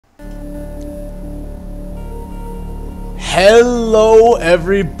Hello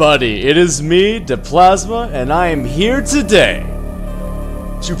everybody, it is me, Plasma, and I am here today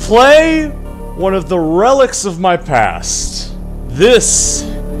to play one of the relics of my past. This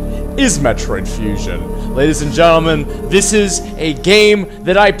is Metroid Fusion. Ladies and gentlemen, this is a game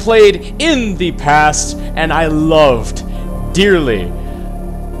that I played in the past and I loved dearly.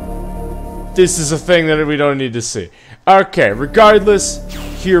 This is a thing that we don't need to see. Okay, regardless,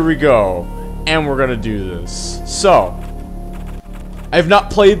 here we go. And we're gonna do this. So, I have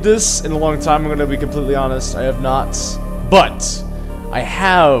not played this in a long time, I'm gonna be completely honest. I have not. But, I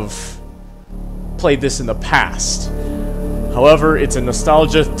have played this in the past. However, it's a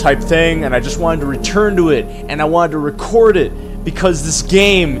nostalgia type thing, and I just wanted to return to it, and I wanted to record it, because this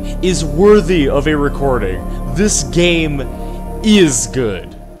game is worthy of a recording. This game is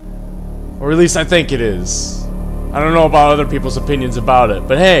good. Or at least I think it is. I don't know about other people's opinions about it,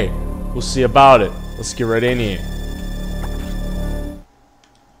 but hey, we'll see about it. Let's get right in here.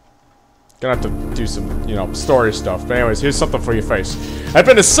 Gonna have to do some, you know, story stuff. But anyways, here's something for your face. I've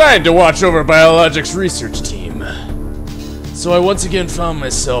been assigned to watch over Biologics research team. So I once again found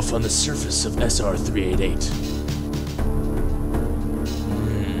myself on the surface of SR-388.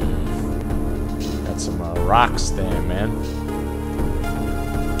 Got some rocks there, man.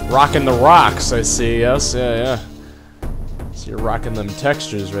 Rocking the rocks, I see. Yes, yeah. So you're rocking them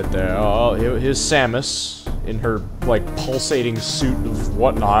textures right there. Oh, here's Samus in her, like, pulsating suit of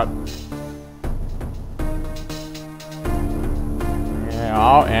whatnot.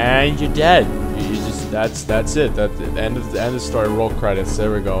 Oh, and you're dead. You just that's it. That's the end of the story. Roll credits.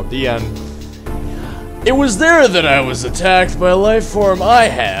 There we go. The end. It was there that I was attacked by a life form I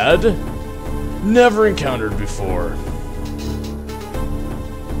had never encountered before.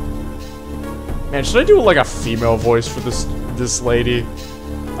 Man, should I do like a female voice for this lady?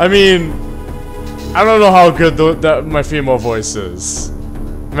 I mean, I don't know how good that my female voice is.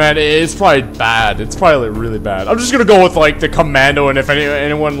 Man, it's probably bad. It's probably like, really bad. I'm just gonna go with like the commando, and if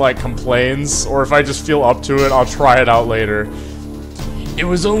anyone like complains, or if I just feel up to it, I'll try it out later. It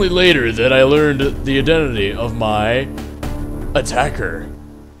was only later that I learned the identity of my attacker,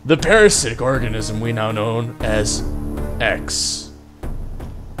 the parasitic organism we now know as X.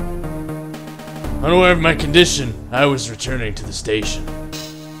 Unaware of my condition, I was returning to the station.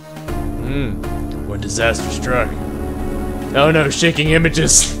 When disaster struck. Oh no, shaking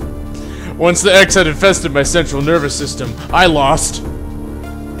images. Once the X had infested my central nervous system, I lost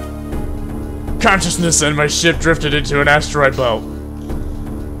consciousness and my ship drifted into an asteroid belt.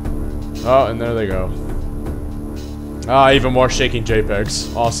 Oh, and there they go. Ah, even more shaking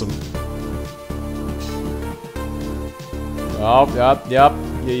JPEGs. Awesome. Oh, yep.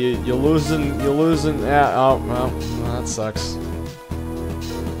 You're losing, yeah, oh, well, that sucks.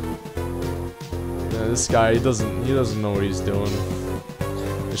 This guy, he doesn't know what he's doing.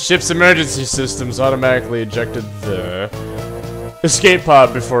 The ship's emergency systems automatically ejected the escape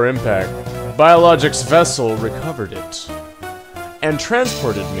pod before impact. Biologics vessel recovered it and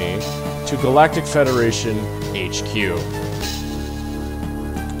transported me to Galactic Federation HQ.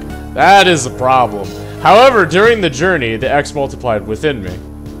 That is a problem. However, during the journey, the X multiplied within me,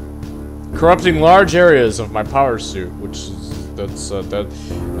 corrupting large areas of my power suit, which is that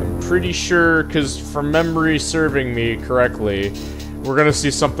I'm pretty sure, because from memory serving me correctly, we're gonna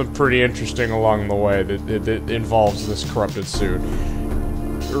see something pretty interesting along the way that involves this corrupted suit.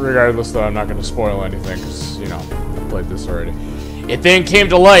 Regardless, though, I'm not gonna spoil anything, because, you know, I played this already. It then came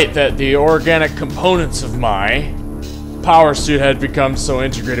to light that the organic components of my power suit had become so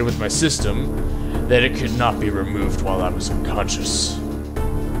integrated with my system that it could not be removed while I was unconscious.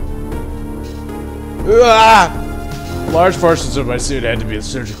 Large portions of my suit had to be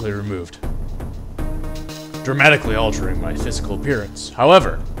surgically removed, dramatically altering my physical appearance.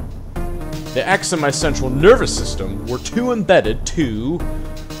 However, the X in my central nervous system were too embedded to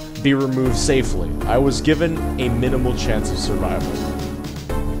be removed safely. I was given a minimal chance of survival.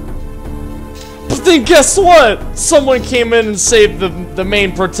 But then guess what? Someone came in and saved the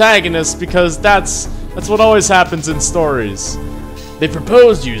main protagonist, because that's what always happens in stories. They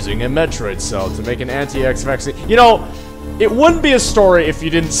proposed using a Metroid cell to make an anti-X vaccine. You know, it wouldn't be a story if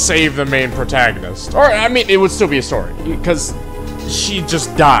you didn't save the main protagonist. Or, I mean, it would still be a story, because she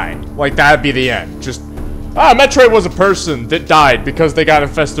just died. Like, that'd be the end. Just, Metroid was a person that died because they got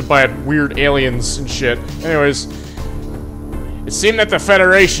infested by weird aliens and shit. Anyways, it seemed that the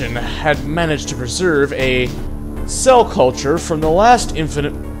Federation had managed to preserve a cell culture from the last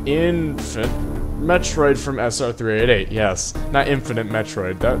infant Metroid from SR-388, yes. Not Infinite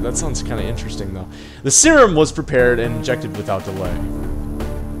Metroid. That sounds kind of interesting, though. The serum was prepared and injected without delay.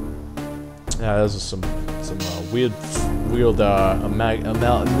 Yeah, those are some Some weird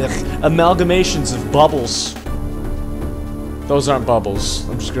amalgamations of bubbles. Those aren't bubbles.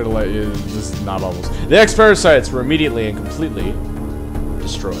 I'm just gonna let you. This is not bubbles. The X-parasites were immediately and completely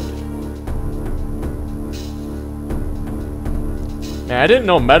destroyed. Man, I didn't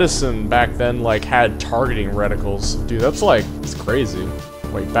know medicine back then like had targeting reticles. Dude, that's like, it's crazy.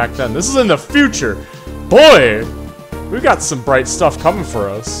 Wait, back then. This is in the future. Boy, we've got some bright stuff coming for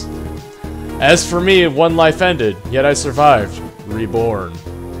us. As for me, one life ended, yet I survived, reborn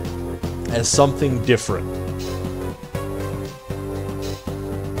as something different.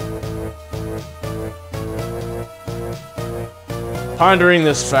 Pondering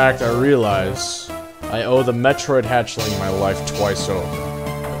this fact, I realize I owe the Metroid hatchling my life twice over.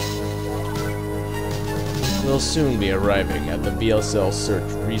 We'll soon be arriving at the BSL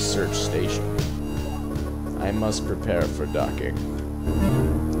research station. I must prepare for docking.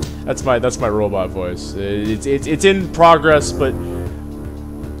 That's my robot voice. It's in progress, but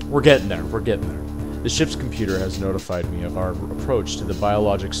we're getting there. We're getting there. The ship's computer has notified me of our approach to the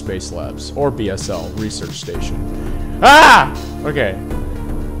Biologic Space Labs, or BSL, research station. Ah! Okay.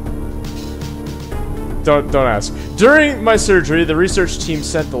 Don't ask. During my surgery, the research team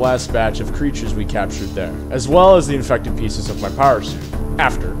sent the last batch of creatures we captured there, as well as the infected pieces of my power suit.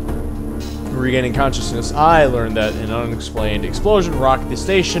 After regaining consciousness, I learned that an unexplained explosion rocked the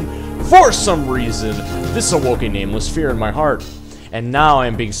station. For some reason, this awoke a nameless fear in my heart, and now I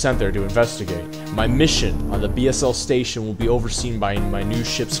am being sent there to investigate. My mission on the BSL station will be overseen by my new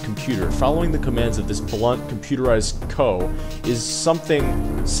ship's computer. Following the commands of this blunt, computerized CO is something,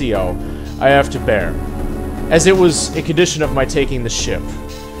 CO, I have to bear, as it was a condition of my taking the ship.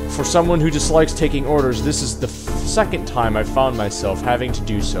 For someone who dislikes taking orders, this is the second time I've found myself having to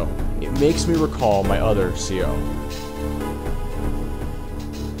do so. It makes me recall my other CO.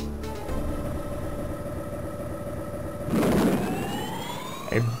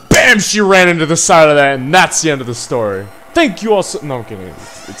 And BAM! She ran into the side of that, and that's the end of the story. Thank you all so— no, I'm kidding.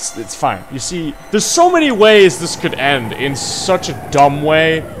 It's fine. You see, there's so many ways this could end in such a dumb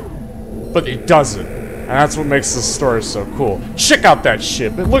way, but it doesn't. And that's what makes this story so cool. Check out that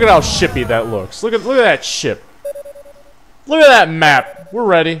ship. Look at how shippy that looks. Look at that ship. Look at that map. We're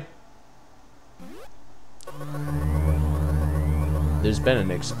ready. There's been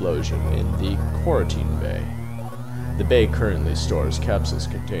an explosion in the quarantine bay. The bay currently stores capsules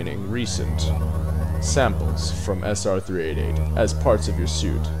containing recent samples from SR-388 as parts of your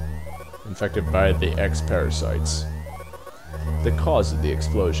suit, infected by the X-parasites. The cause of the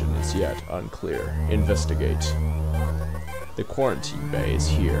explosion is yet unclear. Investigate. The quarantine bay is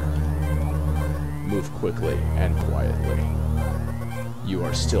here. Move quickly and quietly. You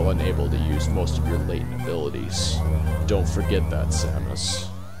are still unable to use most of your latent abilities. Don't forget that, Samus.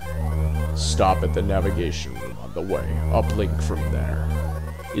 Stop at the navigation room on the way. Uplink from there.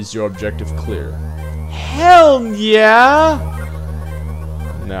 Is your objective clear? Hell yeah!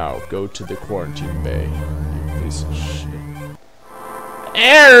 Now go to the quarantine bay, you piece of shit.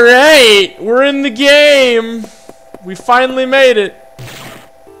 Alright! We're in the game! We finally made it!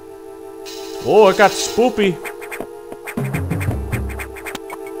 Oh, it got spoopy.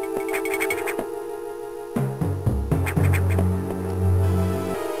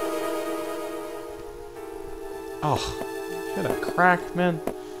 Oh, hit a crack, man.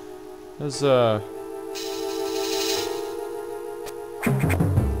 There's oh,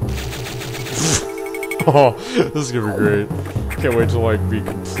 this is gonna be great. Can't wait to like be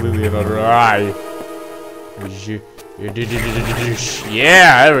completely and utter.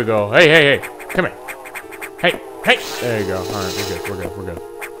 Yeah, there we go. Hey, come here. Hey. There you go. Alright, we're good.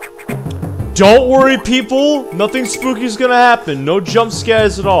 Don't worry, people. Nothing spooky is gonna happen. No jump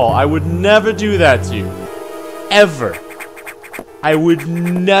scares at all. I would never do that to you. Ever. I would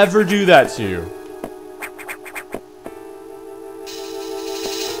never do that to you.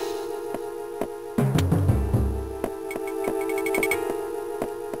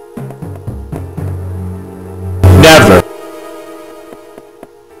 Never.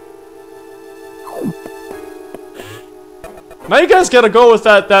 Now you guys gotta go with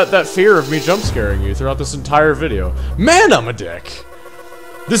that fear of me jump scaring you throughout this entire video. Man, I'm a dick.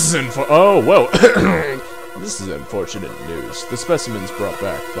 This is oh, whoa. This is unfortunate news. The specimens brought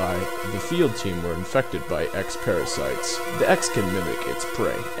back by the field team were infected by X-parasites. The X can mimic its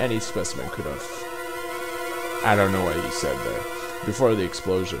prey. Any specimen could have... I don't know what he said there. Before the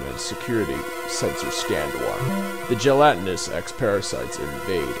explosion, a security sensor scanned one. The gelatinous X-parasites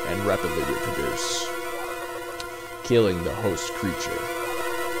invade and rapidly reproduce, killing the host creature.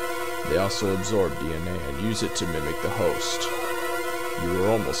 They also absorb DNA and use it to mimic the host. You were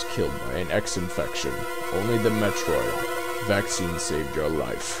almost killed by an X infection. Only the Metroid vaccine saved your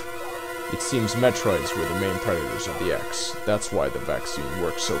life. It seems Metroids were the main predators of the X. That's why the vaccine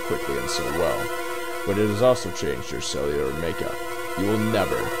works so quickly and so well. But it has also changed your cellular makeup. You will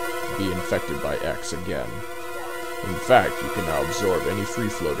never be infected by X again. In fact, you can now absorb any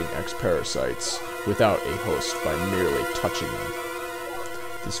free-floating X parasites without a host by merely touching them.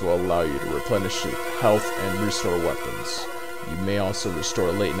 This will allow you to replenish health and restore weapons. You may also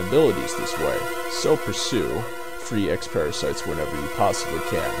restore latent abilities this way, so pursue free X parasites whenever you possibly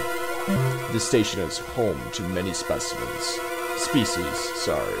can. This station is home to many species,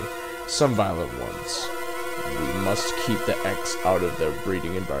 some violent ones. We must keep the X out of their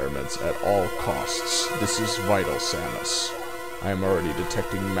breeding environments at all costs. This is vital, Samus. I am already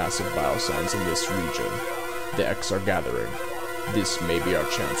detecting massive biosigns in this region. The X are gathering. This may be our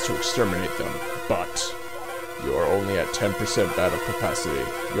chance to exterminate them, but you are only at 10% battle capacity.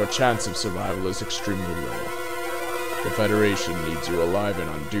 Your chance of survival is extremely low. The Federation needs you alive and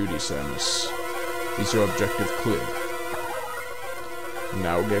on duty, Samus. Is your objective clear?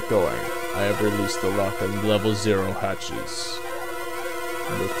 Now get going. I have released the lock on level 0 hatches.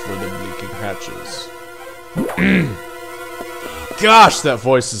 Look for the blinking hatches. Gosh, that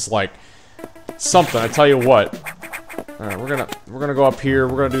voice is like something, I tell you what. Alright, we're gonna go up here,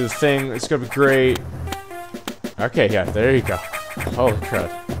 we're gonna do the thing, it's gonna be great. Okay, yeah, there you go. Holy crap.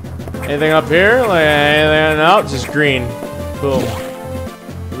 Anything up here? Like anything? No, just green. Boom.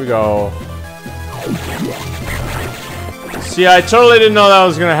 Here we go. See, I totally didn't know that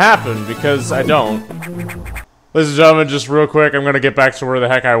was gonna happen, because I don't. Ladies and gentlemen, just real quick, I'm gonna get back to where the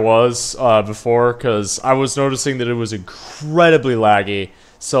heck I was before, because I was noticing that it was incredibly laggy.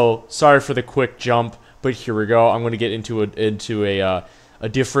 So, sorry for the quick jump, but here we go. I'm gonna get into a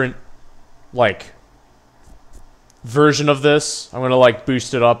different, like, version of this. I'm gonna, like,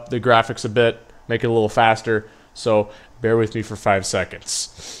 boost it up, the graphics a bit, make it a little faster. So, bear with me for 5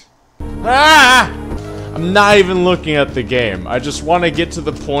 seconds. Ah! I'm not even looking at the game. I just want to get to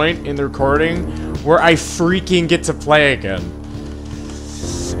the point in the recording where I freaking get to play again.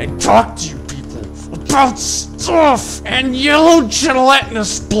 And talk to you people about stuff and yellow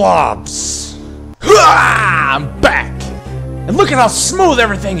gelatinous blobs. I'm back! And look at how smooth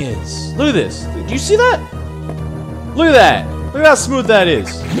everything is. Look at this. Do you see that? Look at that. Look at how smooth that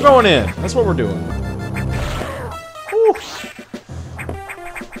is. We're going in. That's what we're doing. Woo.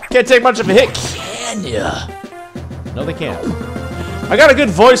 Can't take much of a hit, can ya? No, they can't. I got a good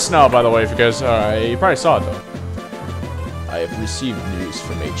voice now, by the way, if you guys, you probably saw it, though. I have received news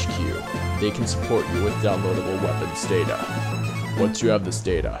from HQ. They can support you with downloadable weapons data. Once you have this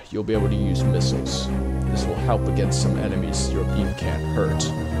data, you'll be able to use missiles. This will help against some enemies your beam can't hurt.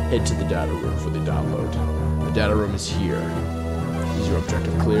 Head to the data room for the download. The data room is here. Is your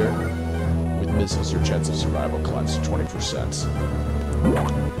objective clear? With missiles, your chance of survival climbs to 20%.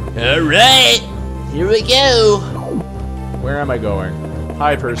 Alright! Here we go! Where am I going?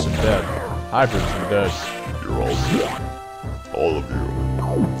 Hi, person dead. Hi, person dead. You're all dead. All of you.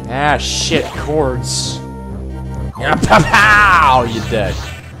 Ah, shit, cords. Yeah, pow! You're dead.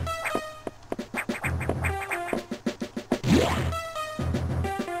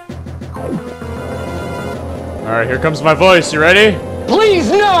 Alright, here comes my voice. You ready? Please,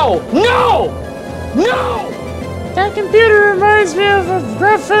 no! No! No! That computer reminds me of a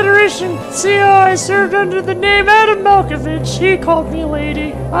Graf Federation CO I served under the name Adam Malkovich. He called me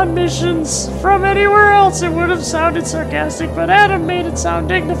lady on missions. From anywhere else it would have sounded sarcastic, but Adam made it sound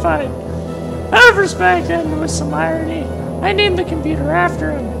dignified. However, back then with some irony, I named the computer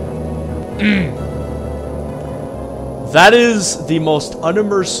after him. That is the most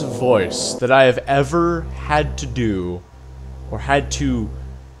unimmersive voice that I have ever had to do or had to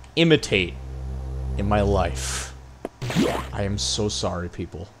imitate in my life. I am so sorry,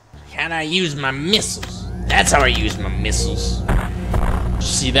 people. Can I use my missiles? That's how I use my missiles. You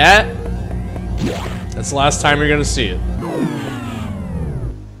see that? That's the last time you're gonna see it.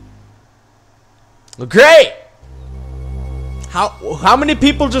 Great! How many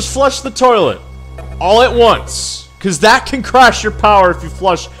people just flush the toilet? All at once. Because that can crash your power if you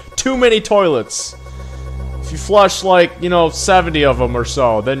flush too many toilets. If you flush, like, you know, 70 of them or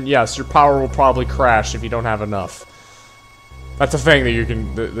so, then yes, your power will probably crash if you don't have enough. That's a thing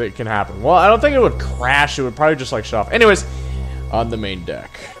that can happen. Well, I don't think it would crash. It would probably just, like, shut off. Anyways, on the main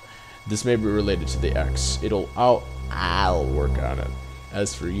deck. This may be related to the X. I'll work on it.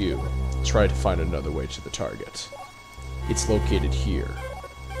 As for you, try to find another way to the target. It's located here.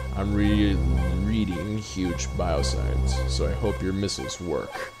 I'm reading huge biosigns, so I hope your missiles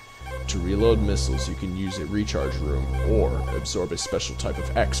work. To reload missiles, you can use a recharge room or absorb a special type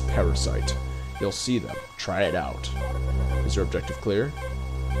of X parasite. You'll see them. Try it out. Is your objective clear?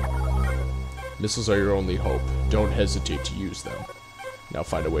 Missiles are your only hope. Don't hesitate to use them. Now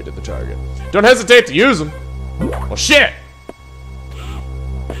find a way to the target. Don't hesitate to use them! Well, shit!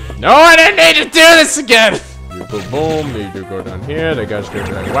 No, I didn't need to do this again! You go boom, you do go down here, the guy's gonna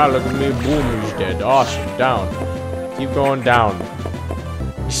be like, wow, look at me, boom, he's dead. Awesome, down. Keep going down.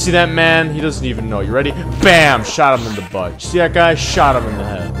 You see that man? He doesn't even know. You ready? Bam! Shot him in the butt. You see that guy? Shot him in the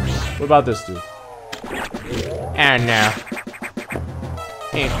head. What about this dude? And now.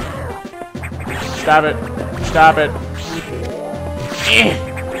 Stop it. Stop it.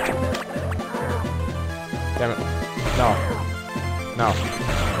 Damn it. No. No.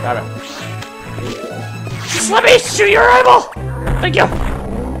 Stop it. Just let me shoot your eyeball! Thank you!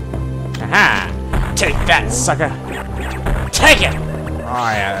 Aha! Take that, sucker! Take it!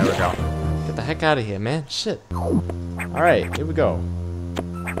 Oh yeah, there we go. Get the heck out of here, man. Shit. Alright, here we go.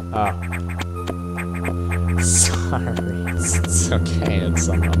 Sorry. It's okay. I'm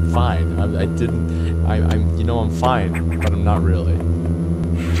fine. I'm fine, but I'm not really.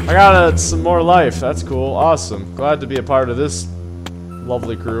 I got some more life. That's cool. Awesome. Glad to be a part of this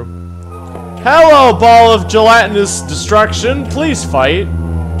lovely crew. Hello, ball of gelatinous destruction. Please fight.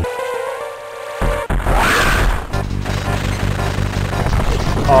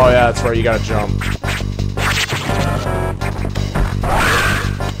 Oh yeah, that's right. You gotta jump.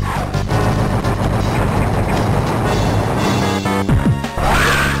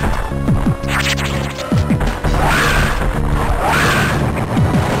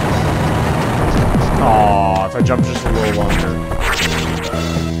 Oh, if I jump just a little longer.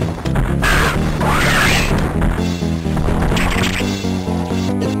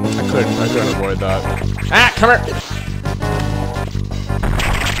 I couldn't avoid that. Ah, come here!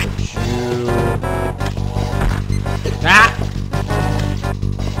 Ah!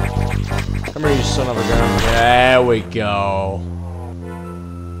 Come here, you son of a gun. There we go.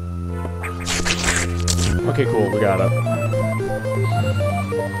 Okay, cool, we got it.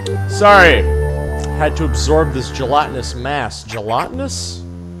 Sorry! Had to absorb this gelatinous mass. Gelatinous?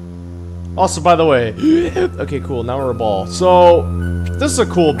 Also, by the way, okay, cool, now we're a ball. So, this is a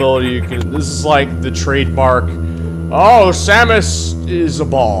cool ability you can, this is like the trademark, oh, Samus is a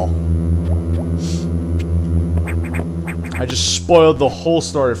ball. I just spoiled the whole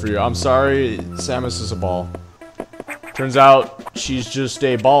story for you. I'm sorry, Samus is a ball. Turns out, she's just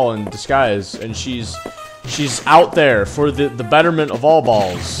a ball in disguise, and she's out there for the betterment of all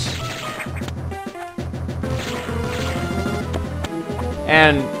balls.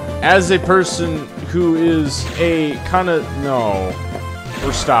 And as a person who is a no,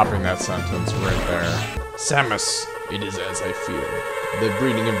 we're stopping that sentence right there. Samus, it is as I feared. The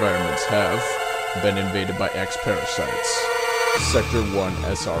breeding environments have been invaded by X parasites. Sector 1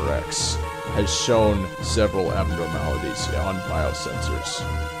 SRX has shown several abnormalities on biosensors.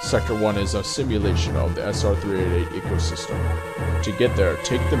 Sector 1 is a simulation of the SR388 ecosystem. To get there,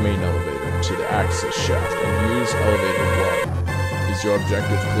 take the main elevator to the access shaft and use elevator 1. Is your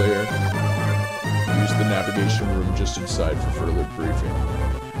objective clear? Use the navigation room just inside for further briefing.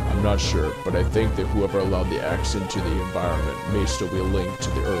 I'm not sure, but I think that whoever allowed the axe into the environment may still be linked to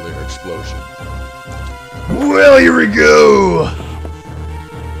the earlier explosion. Well, here we go!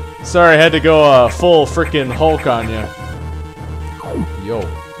 Sorry, I had to go full frickin' Hulk on you. Yo.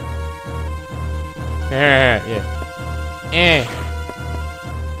 Yeah.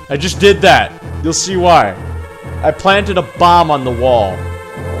 I just did that. You'll see why. I planted a bomb on the wall.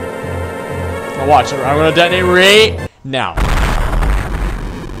 Now watch, I'm gonna detonate right now.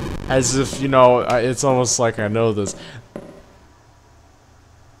 As if, you know, it's almost like I know this.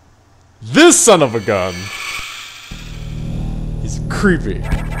 This son of a gun! He's creepy.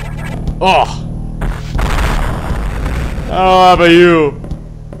 Oh! I don't know about you,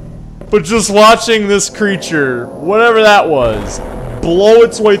 but just watching this creature, whatever that was, blow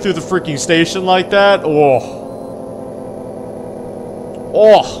its way through the freaking station like that, oh.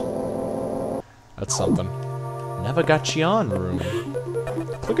 Oh! That's something. Never got you on room.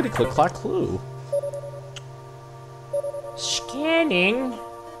 Clickety click clack clue. Scanning.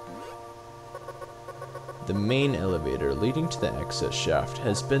 The main elevator leading to the access shaft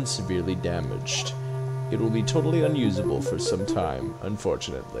has been severely damaged. It will be totally unusable for some time,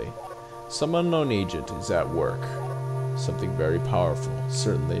 unfortunately. Some unknown agent is at work. Something very powerful,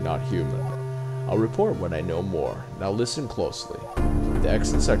 certainly not human. I'll report when I know more. Now listen closely. The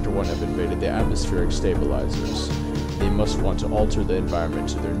X and Sector 1 have invaded the atmospheric stabilizers. They must want to alter the environment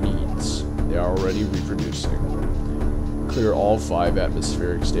to their needs. They are already reproducing. Clear all 5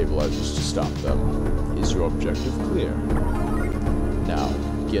 atmospheric stabilizers to stop them. Is your objective clear? Now,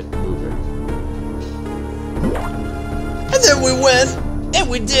 get moving. And then we went, and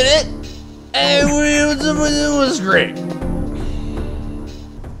we did it, and it was great.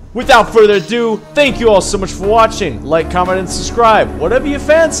 Without further ado, thank you all so much for watching. Like, comment, and subscribe, whatever you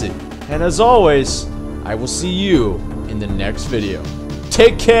fancy. And as always, I will see you in the next video.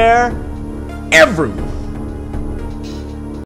 Take care, everyone.